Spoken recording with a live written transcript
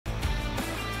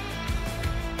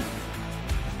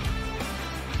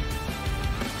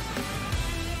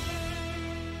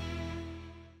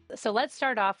So let's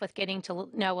start off with getting to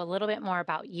know a little bit more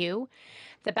about you.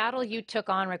 The battle you took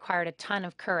on required a ton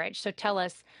of courage. So tell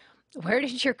us, where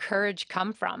did your courage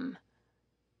come from?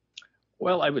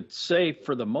 Well, I would say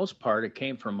for the most part, it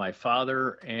came from my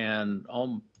father and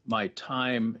all my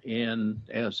time in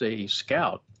as a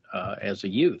scout, as a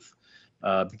youth.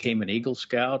 Became an Eagle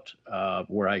Scout,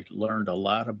 where I learned a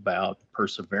lot about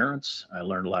perseverance. I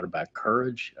learned a lot about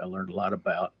courage. I learned a lot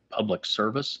about public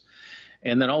service.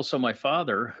 And then also my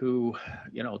father, who,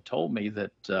 told me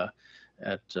that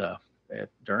at,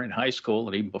 during high school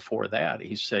and even before that,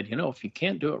 he said, if you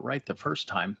can't do it right the first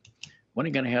time, when are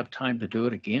you going to have time to do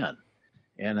it again?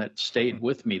 And it stayed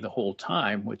with me the whole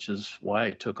time, which is why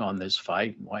I took on this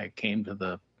fight and why I came to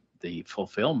the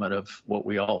fulfillment of what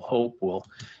we all hope will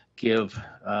give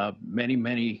many,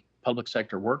 many public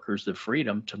sector workers the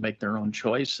freedom to make their own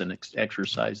choice and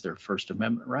exercise their First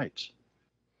Amendment rights.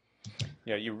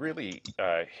 Yeah, you really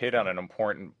hit on an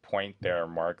important point there,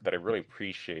 Mark, that I really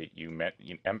appreciate you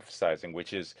emphasizing,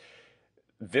 which is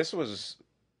this was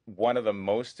one of the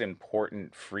most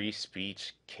important free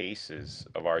speech cases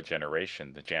of our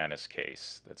generation, the Janus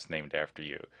case that's named after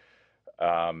you.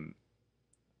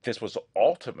 This was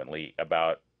ultimately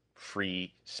about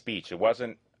free speech. It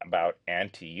wasn't about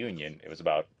anti-union. It was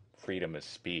about freedom of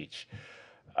speech.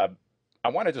 I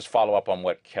want to just follow up on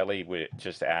what Kelly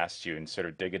just asked you and sort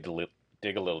of dig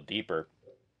a little deeper.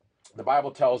 The Bible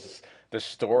tells us the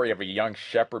story of a young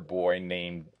shepherd boy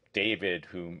named David,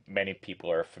 who many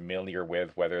people are familiar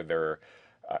with, whether they're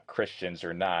Christians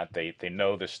or not. They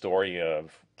know the story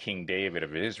of King David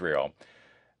of Israel.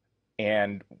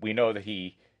 And we know that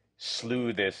he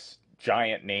slew this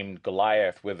giant named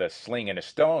Goliath with a sling and a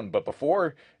stone. But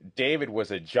before David was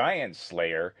a giant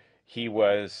slayer, he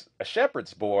was a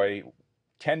shepherd's boy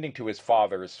tending to his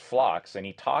father's flocks. And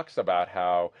he talks about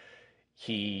how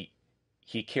he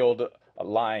killed a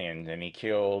lion and he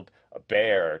killed a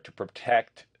bear to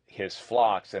protect his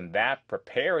flocks, and that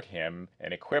prepared him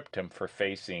and equipped him for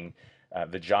facing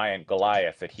the giant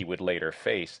Goliath that he would later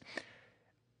face.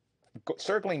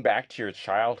 Circling back to your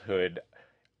childhood,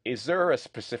 is there a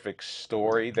specific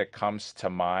story that comes to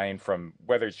mind from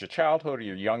whether it's your childhood or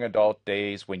your young adult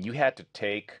days when you had to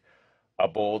take a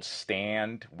bold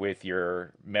stand with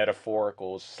your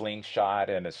metaphorical slingshot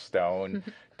and a stone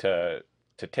to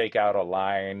take out a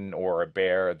lion or a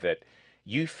bear that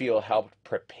you feel helped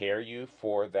prepare you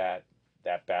for that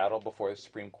battle before the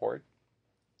Supreme Court?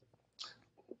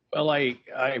 Well, I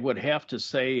would have to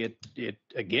say it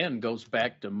again goes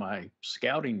back to my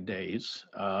scouting days.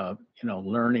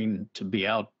 Learning to be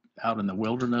out in the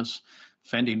wilderness,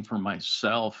 fending for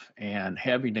myself, and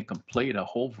having to complete a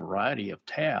whole variety of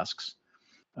tasks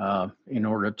in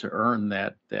order to earn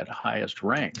that highest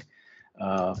rank.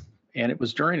 And it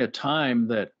was during a time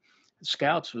that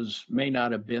Scouts may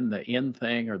not have been the in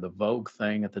thing or the vogue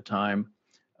thing at the time,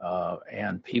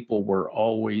 and people were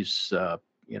always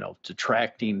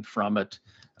detracting from it.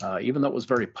 Even though it was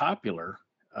very popular,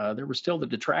 there were still the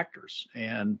detractors,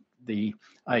 and the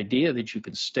idea that you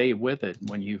can stay with it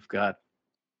when you've got,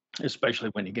 especially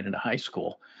when you get into high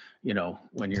school,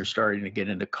 when you're starting to get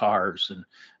into cars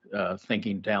and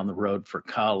thinking down the road for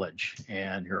college,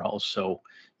 and you're also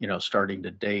starting to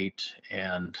date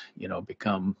and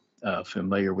become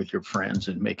familiar with your friends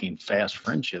and making fast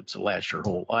friendships that last your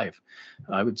whole life.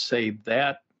 I would say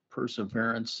that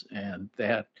perseverance and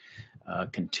that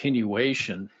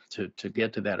continuation to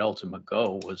get to that ultimate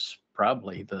goal was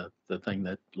probably the thing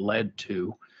that led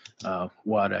to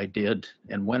what I did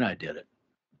and when I did it.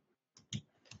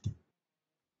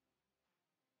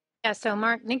 Yeah, so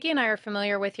Mark, Nikki and I are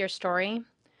familiar with your story,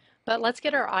 but let's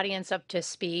get our audience up to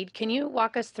speed. Can you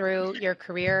walk us through your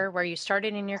career, where you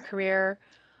started in your career?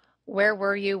 Where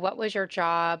were you? What was your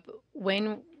job?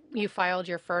 When you filed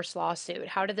your first lawsuit?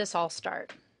 How did this all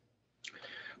start?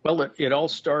 Well, it all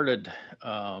started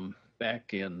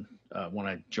back in when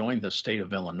I joined the state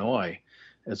of Illinois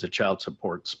as a child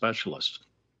support specialist.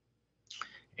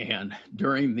 And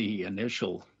during the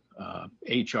initial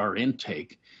HR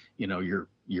intake,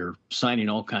 you're signing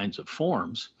all kinds of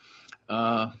forms.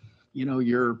 You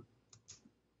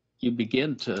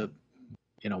begin to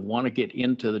want to get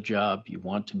into the job. You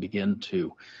want to begin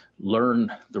to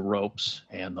learn the ropes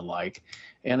and the like.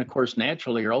 And of course,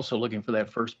 naturally, you're also looking for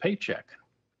that first paycheck.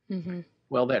 Mm-hmm.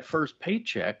 Well, that first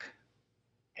paycheck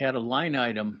had a line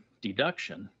item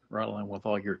deduction right along with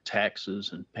all your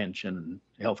taxes and pension and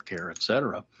health care, et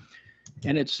cetera.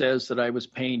 And it says that I was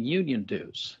paying union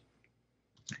dues.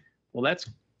 Well, that's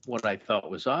what I thought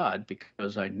was odd,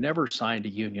 because I never signed a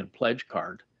union pledge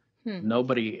card.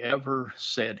 Nobody ever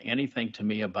said anything to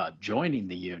me about joining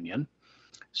the union.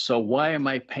 So why am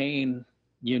I paying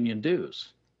union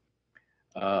dues.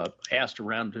 Asked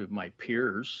around to my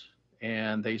peers,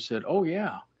 and they said, "Oh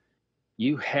yeah,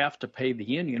 you have to pay the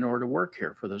union in order to work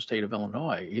here for the state of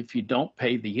Illinois. If you don't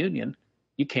pay the union,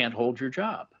 you can't hold your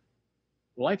job."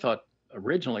 Well, I thought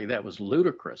originally that was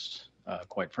ludicrous,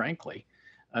 quite frankly.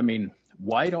 I mean,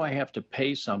 why do I have to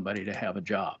pay somebody to have a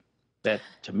job? That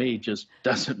to me just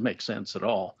doesn't make sense at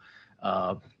all.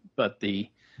 But the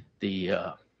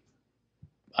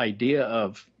idea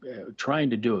of trying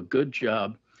to do a good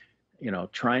job,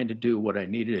 trying to do what I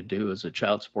needed to do as a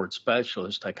child support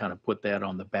specialist, I kind of put that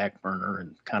on the back burner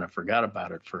and kind of forgot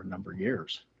about it for a number of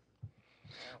years.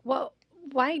 Well,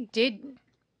 why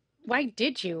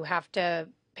did you have to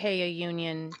pay a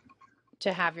union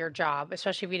to have your job,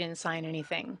 especially if you didn't sign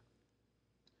anything?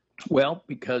 Well,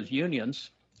 because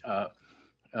unions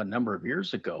a number of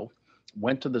years ago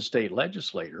went to the state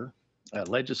legislature,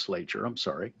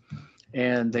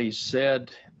 and they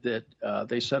said that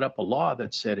they set up a law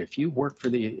that said if you work for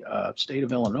the state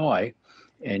of Illinois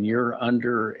and you're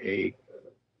under a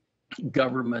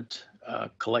government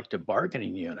collective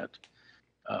bargaining unit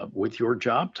with your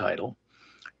job title,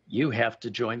 you have to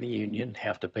join the union,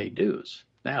 have to pay dues.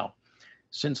 Now,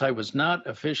 since I was not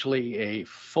officially a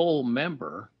full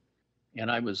member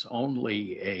and I was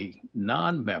only a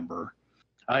non-member,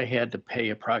 I had to pay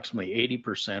approximately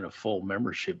 80% of full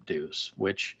membership dues,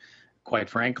 which quite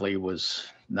frankly was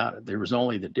not, there was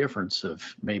only the difference of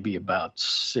maybe about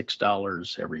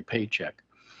 $6 every paycheck.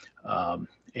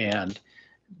 And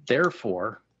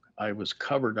therefore, I was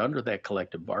covered under that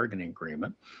collective bargaining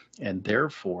agreement, and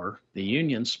therefore the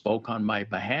union spoke on my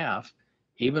behalf,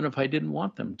 even if I didn't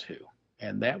want them to.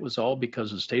 And that was all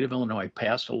because the state of Illinois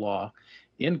passed a law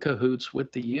in cahoots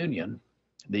with the union,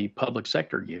 the public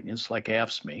sector unions like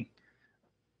AFSCME,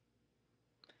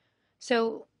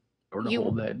 So or to you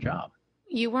hold that job.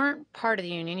 you weren't part of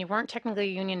the union, you weren't technically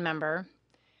a union member,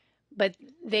 but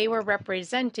they were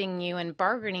representing you and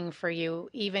bargaining for you,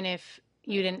 even if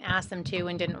you didn't ask them to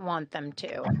and didn't want them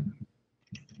to.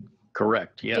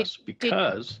 Correct. Yes, Did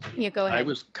because you go I ahead?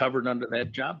 was covered under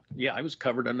that job. Yeah, I was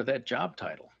covered under that job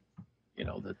title.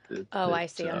 Oh, I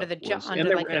see. Under the was, and under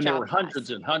there like were the and there were job hundreds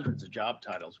class. and hundreds of job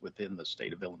titles within the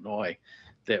state of Illinois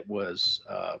that was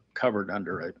covered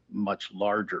under a much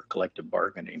larger collective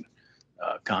bargaining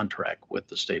contract with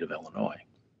the state of Illinois.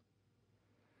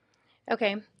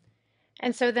 Okay.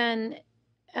 And so then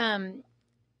um,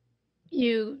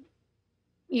 you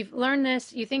you've learned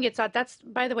this. You think that's,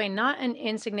 by the way, not an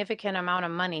insignificant amount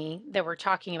of money that we're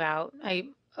talking about. I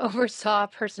oversaw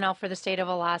personnel for the state of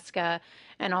Alaska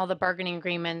and all the bargaining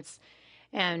agreements,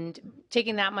 and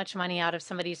taking that much money out of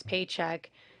somebody's paycheck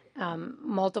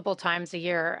multiple times a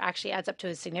year actually adds up to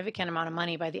a significant amount of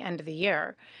money by the end of the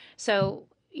year. So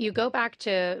you go back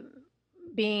to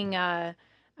being a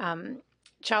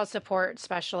child support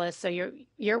specialist. So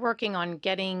you're working on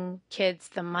getting kids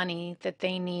the money that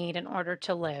they need in order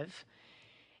to live,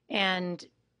 and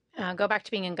go back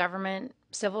to being a government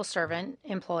civil servant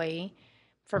employee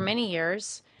for many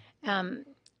years.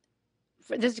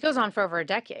 This goes on for over a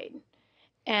decade,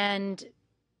 and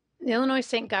the Illinois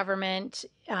state government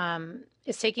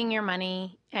is taking your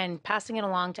money and passing it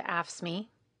along to AFSCME.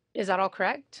 Is that all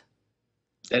correct?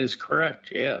 That is correct.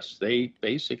 Yes, they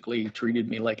basically treated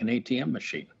me like an ATM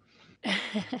machine.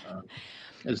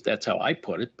 That's how I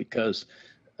put it. Because,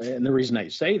 and the reason I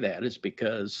say that is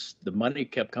because the money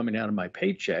kept coming out of my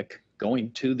paycheck,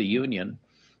 going to the union,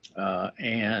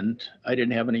 and I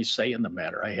didn't have any say in the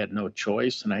matter. I had no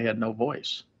choice, and I had no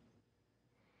voice.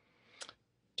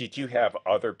 Did you have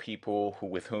other people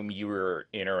with whom you were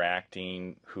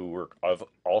interacting who were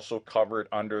also covered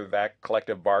under that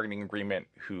collective bargaining agreement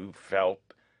who felt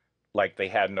like they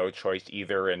had no choice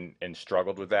either and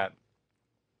struggled with that?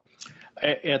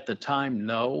 At the time,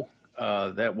 no,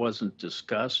 that wasn't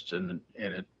discussed, and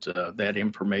that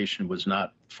information was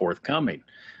not forthcoming.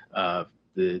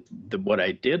 What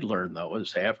I did learn, though,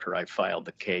 is after I filed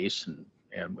the case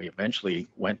and we eventually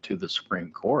went to the Supreme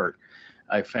Court,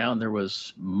 I found there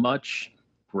was much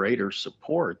greater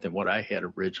support than what I had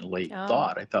originally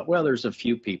thought. I thought, well, there's a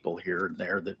few people here and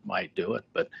there that might do it,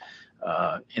 but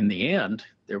in the end,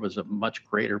 there was a much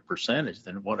greater percentage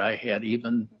than what I had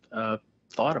even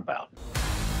thought about.